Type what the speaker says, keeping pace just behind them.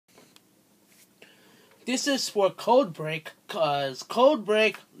This is for Codebreak, because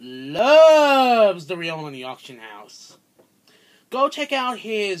Codebreak loves the real money auction house. Go check out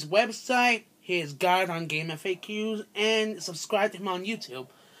his website, his guide on game FAQs, and subscribe to him on YouTube,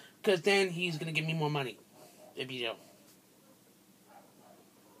 because then he's going to give me more money if you do.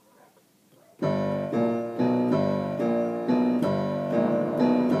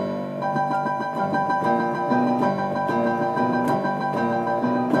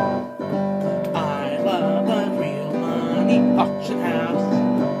 Auction house.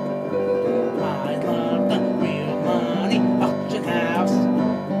 I love the real money auction house.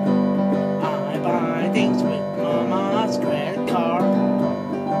 I buy things with Mama's credit card.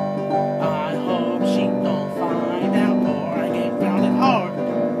 I hope she don't find out or I get grounded hard.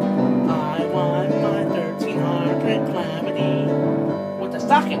 I won my 1300 calamity with a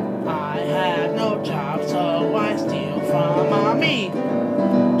stocking. I have no job, so I steal from mommy.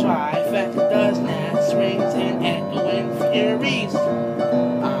 Trifectas, gnats, rings, and echoing furies.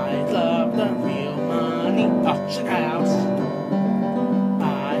 I love the real money auction house.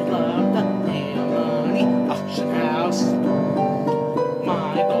 I love the real money auction house.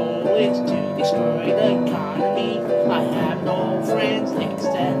 My goal is to destroy the economy. I have no friends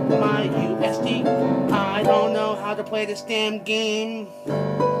except my USD. I don't know how to play this damn game.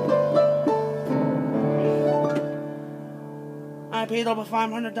 I paid over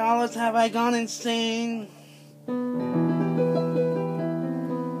 $500. Have I gone insane?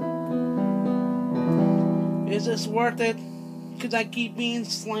 Is this worth it? Because I keep being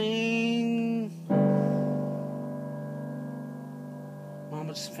slain.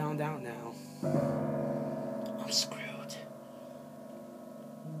 Mama just found out now. I'm screwed.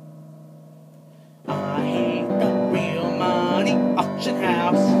 I hate the real money auction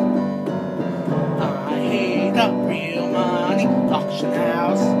house. I hate the real money auction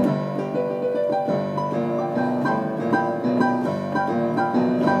house.